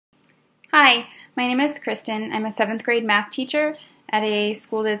Hi, my name is Kristen. I'm a 7th grade math teacher at a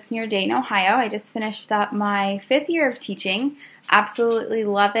school that's near Dayton, Ohio. I just finished up my 5th year of teaching. Absolutely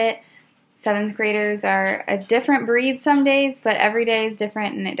love it. 7th graders are a different breed some days, but every day is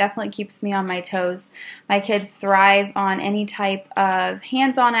different, and it definitely keeps me on my toes. My kids thrive on any type of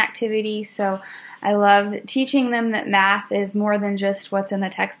hands-on activity, so I love teaching them that math is more than just what's in the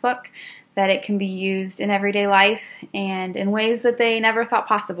textbook, that it can be used in everyday life and in ways that they never thought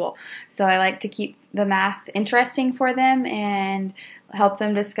possible. So I like to keep the math interesting for them and help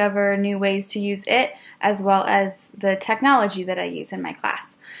them discover new ways to use it, as well as the technology that I use in my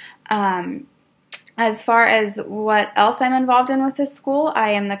class. As far as what else I'm involved in with this school,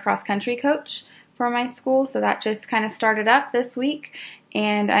 I am the cross-country coach for my school, so that just kind of started up this week,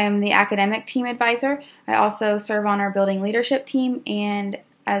 and I am the academic team advisor. I also serve on our building leadership team and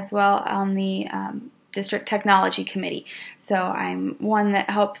as well on the district technology committee. So I'm one that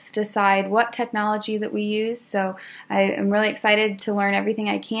helps decide what technology that we use. So I am really excited to learn everything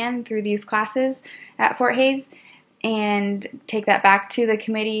I can through these classes at Fort Hays and take that back to the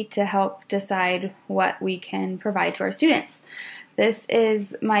committee to help decide what we can provide to our students. This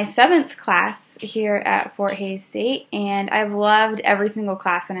is my 7th class here at Fort Hays State, and I've loved every single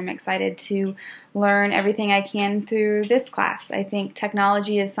class, and I'm excited to learn everything I can through this class. I think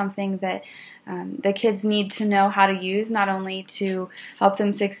technology is something that the kids need to know how to use, not only to help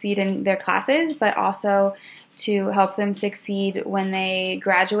them succeed in their classes, but also to help them succeed when they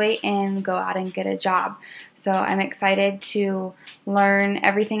graduate and go out and get a job. So I'm excited to learn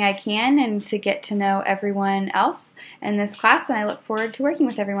everything I can and to get to know everyone else in this class, and I look forward to working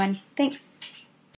with everyone. Thanks.